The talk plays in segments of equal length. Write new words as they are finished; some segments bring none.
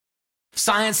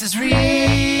Science is real,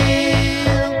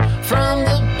 from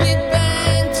the Big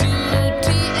Bang to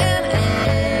DNA.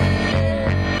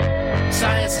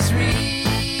 Science is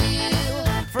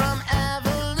real, from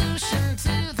evolution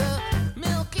to the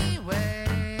Milky Way.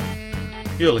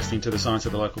 You're listening to the Science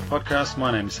of the Local podcast.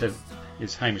 My name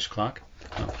is Hamish Clark.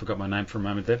 I forgot my name for a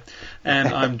moment there. And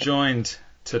I'm joined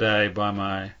today by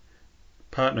my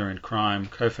partner in crime,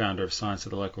 co-founder of Science of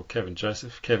the Local, Kevin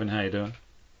Joseph. Kevin, how you doing?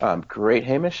 Great,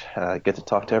 Hamish. Good to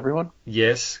talk to everyone.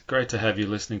 Yes, great to have you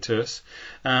listening to us.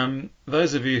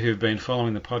 Those of you who've been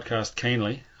following the podcast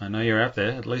keenly, I know you're out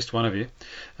there, at least one of you,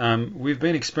 we've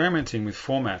been experimenting with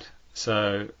format.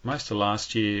 So most of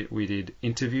last year we did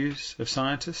interviews of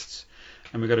scientists,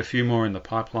 and we've got a few more in the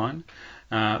pipeline.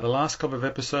 The last couple of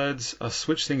episodes, I've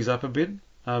switched things up a bit.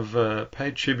 I've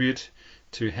paid tribute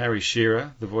to Harry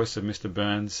Shearer, the voice of Mr.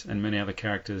 Burns, and many other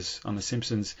characters on The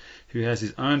Simpsons, who has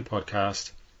his own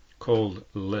podcast called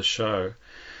Le Show.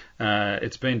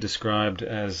 It's been described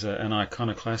as an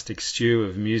iconoclastic stew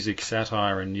of music,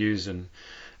 satire and news. And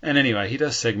anyway, he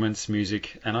does segments,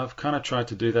 music, and I've kind of tried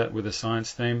to do that with a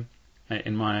science theme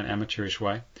in my own amateurish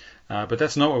way. But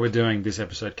that's not what we're doing this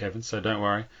episode, Kevin, so don't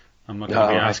worry. I'm not going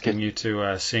to be asking you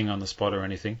to sing on the spot or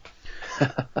anything.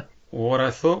 What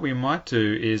I thought we might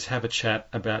do is have a chat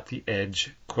about the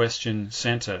EDGE Question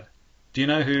Centre. Do you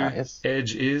know who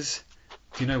EDGE is?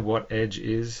 Do you know what EDGE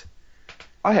is?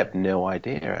 I have no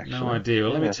idea, actually. No idea.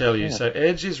 Well, let me tell you. So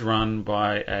EDGE is run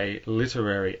by a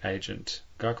literary agent,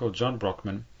 a guy called John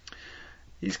Brockman.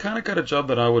 He's kind of got a job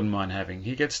that I wouldn't mind having.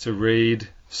 He gets to read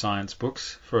science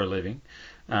books for a living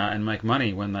and make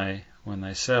money when they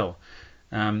sell.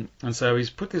 And so he's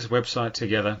put this website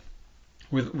together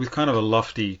with kind of a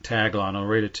lofty tagline. I'll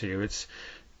read it to you. It's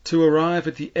to arrive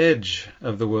at the edge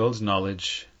of the world's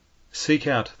knowledge, seek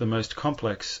out the most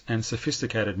complex and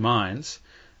sophisticated minds.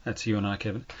 That's you and I,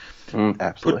 Kevin.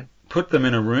 Absolutely. Put them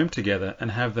in a room together and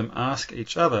have them ask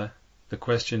each other the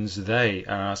questions they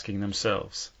are asking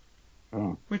themselves,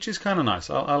 which is kind of nice.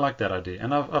 I like that idea.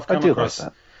 And I've come across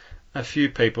a few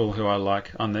people who I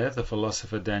like on there, the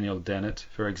philosopher Daniel Dennett,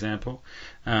 for example.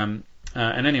 And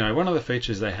anyway, one of the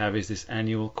features they have is this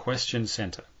annual question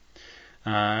centre.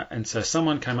 And so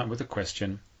someone came up with a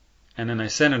question, and then they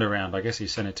sent it around. I guess he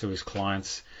sent it to his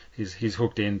clients. He's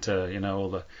hooked into, all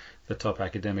the top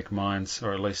academic minds,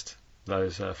 or at least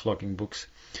those flogging books.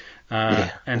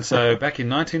 And so back in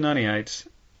 1998,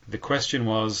 the question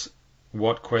was,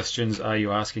 what questions are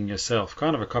you asking yourself?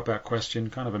 Kind of a cop-out question,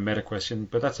 kind of a meta question,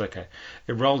 but that's okay.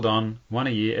 It rolled on, one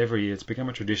a year, every year. It's become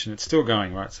a tradition. It's still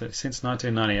going, right? So since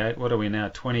 1998, what are we now?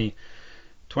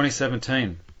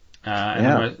 2017.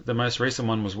 And the most recent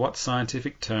one was, what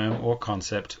scientific term or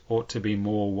concept ought to be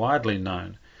more widely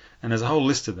known? And there's a whole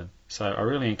list of them. So I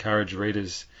really encourage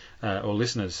readers or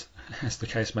listeners, as the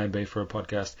case may be for a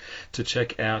podcast, to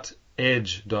check out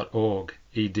edge.org,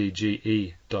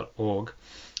 edge.org.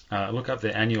 Look up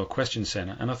their annual question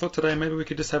centre. And I thought today maybe we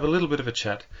could just have a little bit of a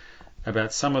chat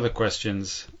about some of the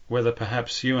questions, whether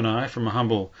perhaps you and I, from a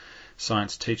humble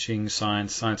science teaching,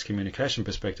 science communication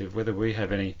perspective, whether we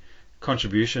have any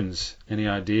contributions, any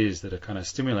ideas that are kind of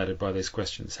stimulated by these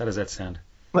questions. How does that sound?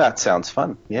 Well, that sounds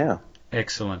fun, yeah.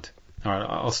 Excellent. All right,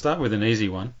 I'll start with an easy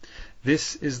one.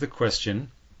 This is the question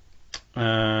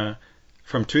from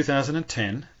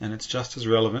 2010, and it's just as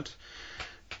relevant.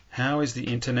 How is the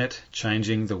internet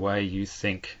changing the way you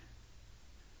think?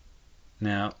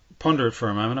 Now, ponder it for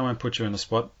a moment. I won't put you on the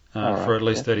spot for at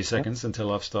least 30 seconds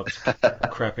until I've stopped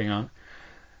crapping on.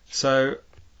 So,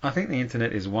 I think the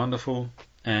internet is wonderful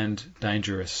and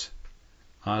dangerous.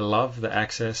 I love the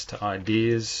access to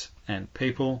ideas and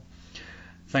people.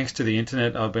 Thanks to the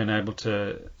internet, I've been able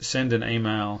to send an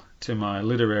email to my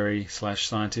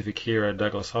literary/scientific hero,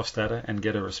 Douglas Hofstadter, and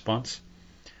get a response.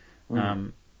 I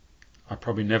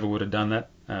probably never would have done that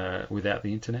without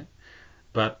the internet.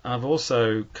 But I've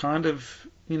also kind of,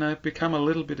 become a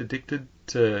little bit addicted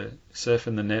to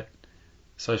surfing the net,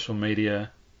 social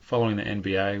media, following the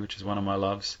NBA, which is one of my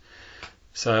loves.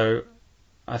 So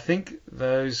I think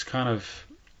those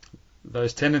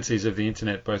tendencies of the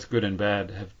internet, both good and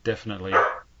bad, have definitely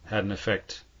had an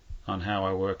effect on how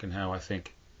I work and how I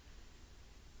think.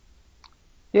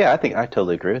 Yeah, I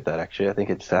totally agree with that, actually. I think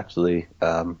it's absolutely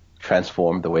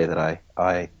transformed the way that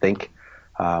I think.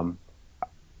 I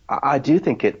do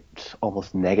think it's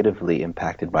almost negatively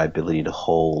impacted my ability to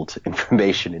hold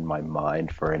information in my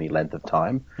mind for any length of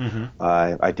time.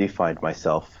 I do find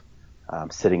myself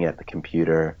sitting at the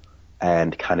computer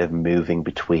and kind of moving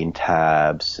between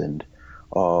tabs and,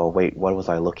 oh, wait, what was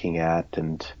I looking at?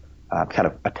 And kind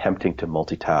of attempting to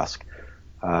multitask,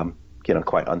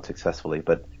 quite unsuccessfully.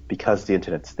 But because the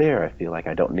internet's there, I feel like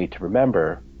I don't need to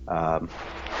remember,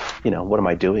 what am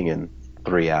I doing in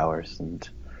 3 hours? And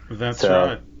That's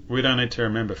right. We don't need to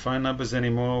remember phone numbers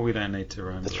anymore. We don't need to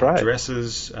remember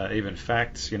addresses, even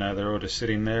facts. They're all just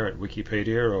sitting there at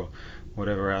Wikipedia or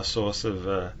whatever our source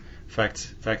of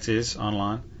facts is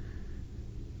online.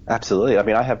 Absolutely. I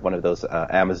mean, I have one of those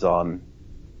Amazon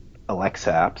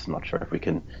Alexa apps. I'm not sure if we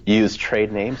can use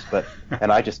trade names, and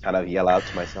I just kind of yell out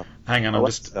to myself. Hang on, I'm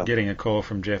just getting a call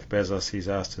from Jeff Bezos. He's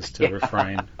asked us to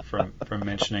refrain from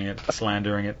mentioning it,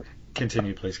 slandering it.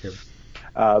 Continue, please, Kevin.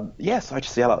 Yes, I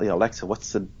just yell out, Alexa,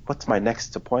 what's my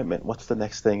next appointment? What's the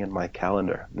next thing in my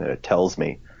calendar? And it tells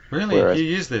me. Really? You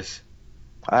use this?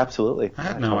 Absolutely. I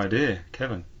had no idea,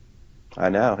 Kevin. I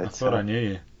know. I thought I knew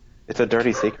you. It's a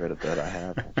dirty secret that I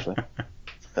have, actually.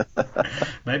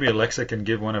 Maybe Alexa can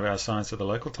give one of our Science at the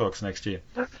Local talks next year.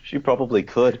 She probably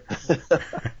could.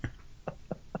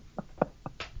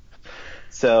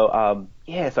 So,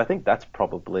 yes, I think that's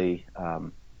probably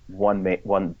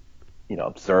one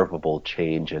observable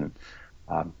change in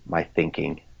my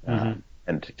thinking and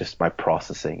just my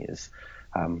processing is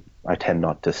I tend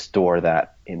not to store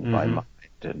that in my mind,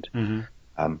 and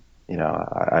I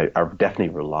definitely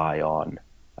rely on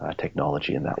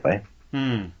technology in that way.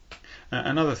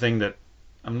 Another thing that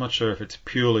I'm not sure if it's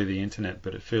purely the internet,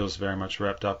 but it feels very much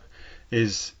wrapped up,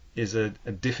 is a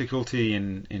difficulty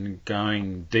in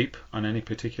going deep on any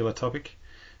particular topic.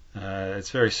 It's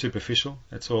very superficial.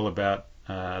 It's all about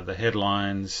the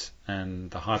headlines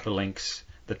and the hyperlinks,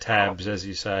 the tabs, as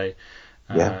you say,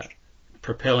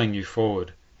 propelling you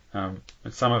forward. And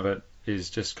some of it is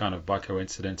just kind of by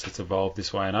coincidence it's evolved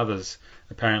this way, and others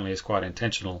apparently is quite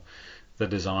intentional. The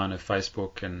design of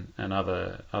Facebook and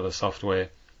other software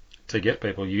to get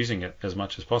people using it as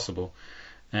much as possible,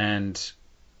 and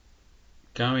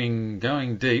going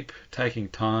deep, taking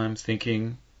time,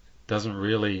 thinking, doesn't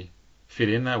really fit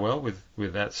in that well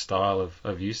with that style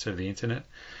of use of the internet,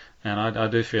 and I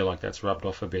do feel like that's rubbed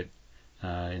off a bit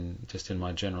in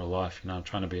my general life. I'm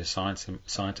trying to be a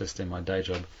scientist in my day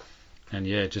job, and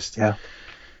just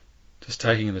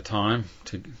taking the time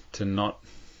to not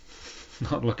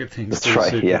look at things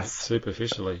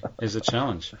superficially is a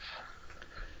challenge.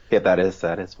 Yeah, that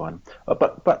is one.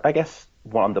 But I guess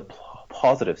one on the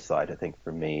positive side, I think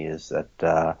for me is that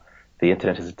the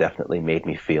internet has definitely made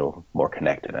me feel more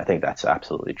connected. I think that's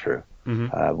absolutely true.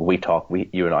 You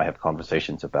and I have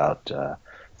conversations about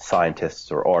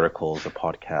scientists or articles or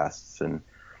podcasts, and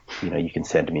you can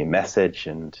send me a message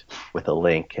and with a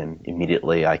link, and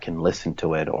immediately I can listen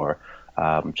to it or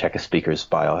check a speaker's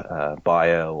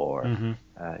bio or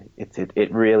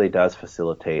it really does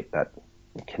facilitate that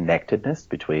connectedness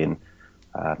between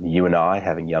you and I,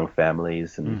 having young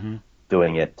families and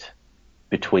doing it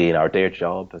between our day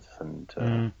jobs,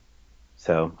 and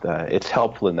so it's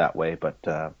helpful in that way, but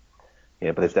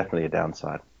there's definitely a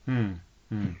downside.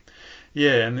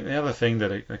 Yeah, and the other thing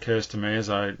that occurs to me as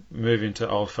I move into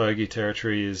old fogey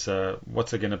territory is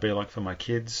what's it going to be like for my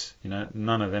kids?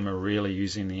 None of them are really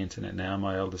using the internet now.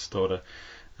 My eldest daughter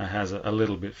has a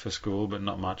little bit for school, but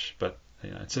not much. But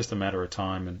it's just a matter of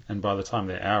time, and by the time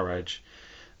they're our age,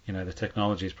 the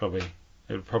technology is probably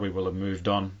will have moved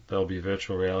on. There'll be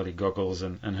virtual reality goggles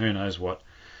and who knows what.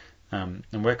 And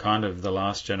we're kind of the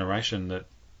last generation that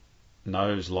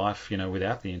knows life,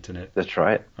 without the internet. That's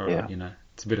right. Or,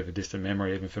 it's a bit of a distant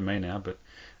memory even for me now, but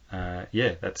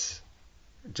that's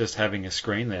just having a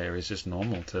screen there is just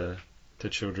normal to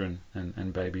children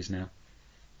and babies now.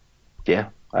 Yeah,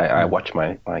 I watch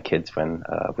my kids when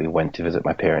we went to visit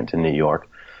my parents in New York,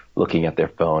 looking at their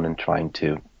phone and trying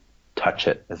to touch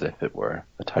it as if it were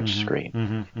a touch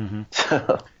screen.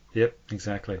 Yep,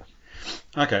 exactly.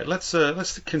 Okay,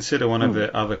 let's consider one of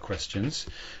the other questions.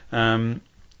 Where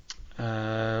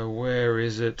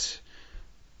is it?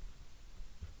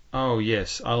 Oh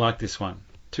yes, I like this one.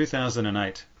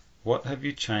 2008. What have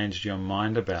you changed your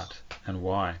mind about and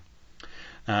why?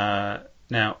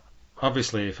 Now,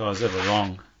 obviously, if I was ever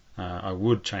wrong, I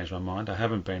would change my mind. I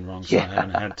haven't been wrong, so I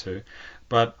haven't had to.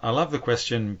 But I love the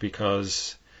question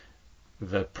because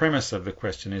the premise of the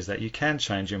question is that you can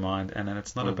change your mind, and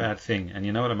it's not a bad thing. And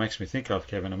you know what it makes me think of,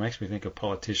 Kevin? It makes me think of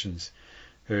politicians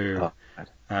who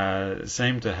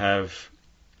seem to have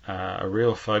a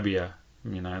real phobia,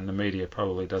 and the media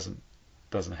probably doesn't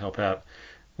help out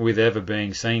with ever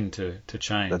being seen to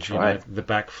change. That's right. The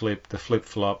backflip, the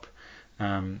flip-flop.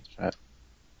 And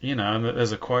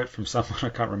there's a quote from someone I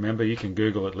can't remember. You can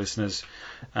Google it, listeners.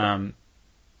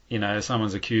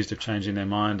 Someone's accused of changing their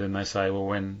mind, and they say, well,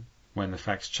 when the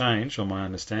facts change or my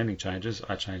understanding changes,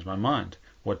 I change my mind.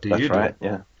 What do you do? That's right,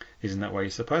 yeah. Isn't that what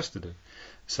you're supposed to do?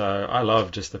 So I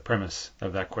love just the premise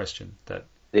of that question, that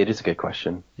It is a good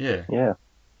question. Yeah. Yeah.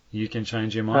 You can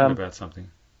change your mind about something.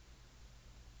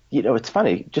 It's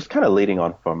funny, just kind of leading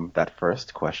on from that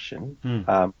first question.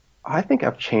 I think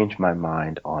I've changed my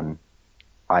mind on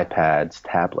iPads,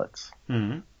 tablets.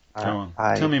 Mm-hmm. Go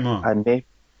on. Tell me more.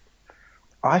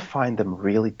 I find them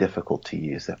really difficult to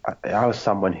use. I was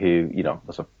someone who,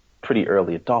 was a pretty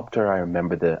early adopter. I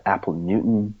remember the Apple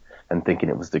Newton and thinking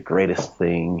it was the greatest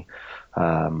thing.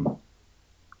 And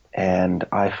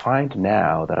I find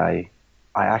now that I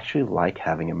actually like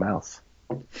having a mouse.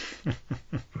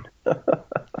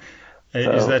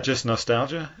 Is that just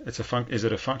nostalgia? Is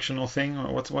it a functional thing?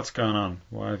 What's going on?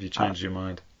 Why have you changed your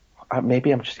mind?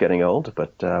 Maybe I'm just getting old,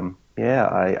 but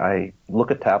I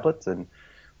look at tablets, and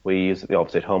we use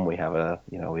obviously at home we have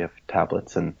we have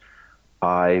tablets, and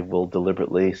I will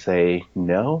deliberately say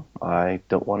no, I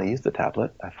don't want to use the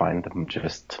tablet. I find them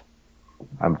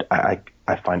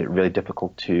I find it really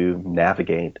difficult to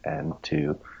navigate and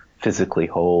to physically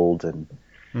hold, and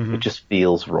it just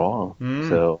feels wrong.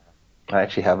 So I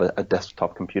actually have a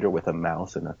desktop computer with a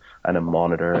mouse and a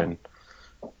monitor and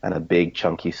a big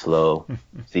chunky slow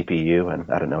CPU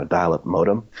and a dial-up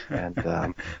modem, and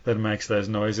that makes those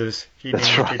noises.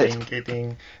 That's right.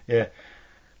 Kitting. Yeah.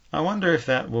 I wonder if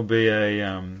that will be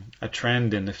a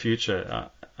trend in the future.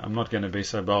 I'm not going to be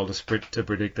so bold to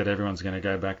predict that everyone's going to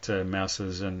go back to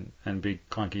mouses and big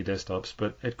clunky desktops,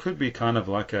 but it could be kind of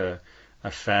like a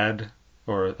fad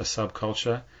or a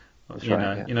subculture. That's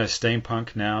right.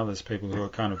 Steampunk now. There's people who are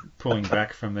kind of pulling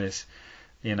back from this,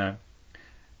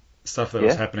 stuff that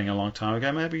was happening a long time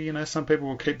ago. Maybe some people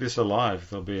will keep this alive.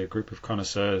 There'll be a group of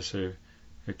connoisseurs who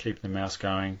keep the mouse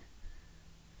going,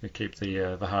 who keep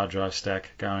the hard drive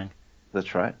stack going.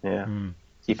 That's right. Yeah.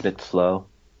 Keeping it slow.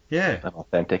 Yeah. And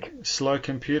authentic. Slow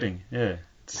computing. Yeah.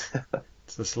 It's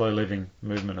the slow living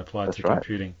movement applied to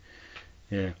computing.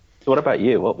 Yeah. So what about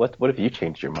you? What have you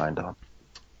changed your mind on?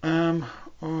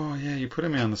 Oh yeah, you're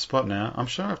putting me on the spot now. I'm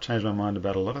sure I've changed my mind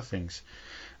about a lot of things.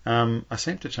 I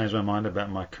seem to change my mind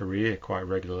about my career quite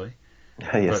regularly.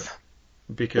 Yes.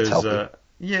 But because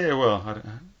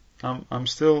I'm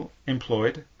still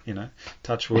employed.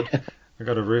 Touch wood. I've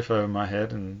got a roof over my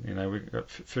head, and we've got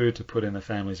food to put in the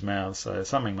family's mouths. So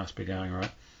something must be going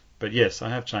right. But yes, I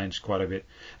have changed quite a bit.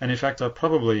 And in fact, I've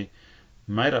probably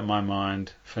made up my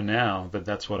mind for now that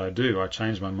that's what I do. I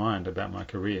change my mind about my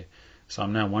career. So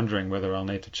I'm now wondering whether I'll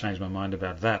need to change my mind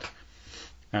about that.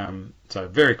 So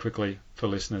very quickly for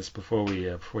listeners, before we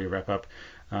wrap up,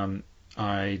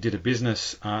 I did a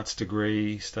business arts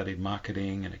degree, studied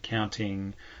marketing and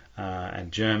accounting,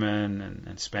 and German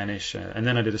and Spanish, and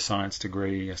then I did a science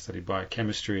degree. I studied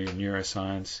biochemistry and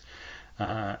neuroscience,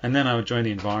 and then I joined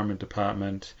the environment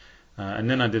department, and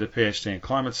then I did a PhD in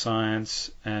climate science,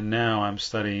 and now I'm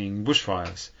studying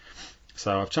bushfires.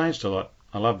 So I've changed a lot.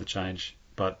 I love the change,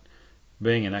 but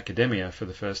being in academia for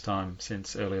the first time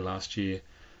since early last year,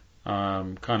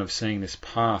 kind of seeing this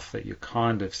path that you're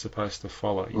kind of supposed to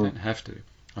follow. You don't have to.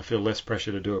 I feel less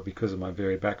pressure to do it because of my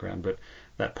varied background, but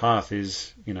that path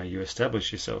is, you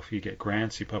establish yourself, you get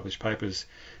grants, you publish papers,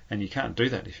 and you can't do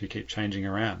that if you keep changing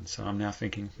around. So I'm now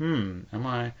thinking, am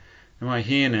I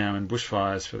here now in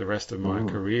bushfires for the rest of my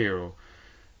career, or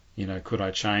could I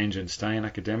change and stay in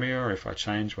academia, or if I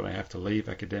change, would I have to leave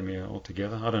academia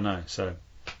altogether? I don't know. So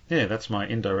yeah, that's my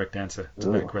indirect answer to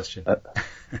that question.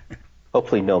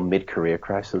 Hopefully no mid-career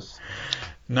crisis.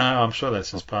 No, I'm sure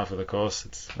that's just par for the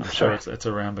course. I'm sure it's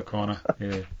around the corner.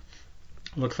 Yeah.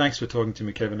 Look, thanks for talking to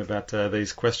me, Kevin, about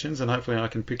these questions, and hopefully I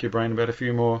can pick your brain about a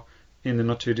few more in the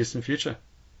not-too-distant future.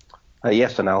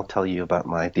 Yes, and I'll tell you about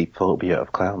my deep phobia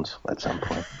of clowns at some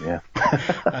point. Yeah.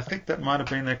 I think that might have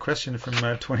been their question from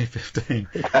 2015.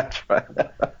 That's right.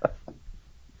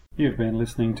 You've been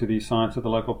listening to the Science at the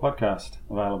Local podcast,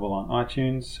 available on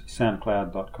iTunes,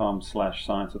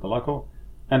 soundcloud.com/Science at the Local,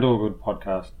 and all good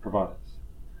podcast providers.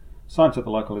 Science at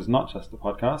the Local is not just a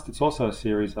podcast, it's also a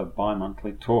series of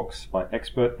bi-monthly talks by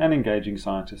expert and engaging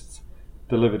scientists,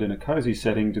 delivered in a cosy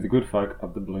setting to the good folk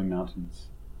of the Blue Mountains.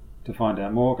 To find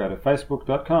out more, go to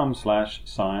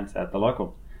facebook.com/Science at the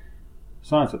Local.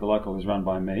 Science at the Local is run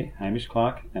by me, Hamish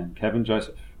Clark, and Kevin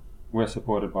Joseph. We're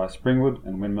supported by Springwood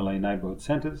and Winmalee Neighbourhood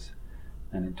Centres,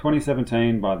 and in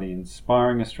 2017 by the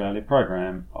Inspiring Australia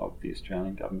program of the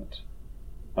Australian Government.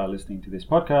 By listening to this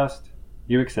podcast,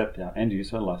 you accept our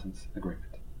end-user licence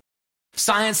agreement.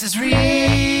 Science is real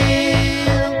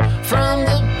from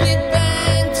the Big Bang.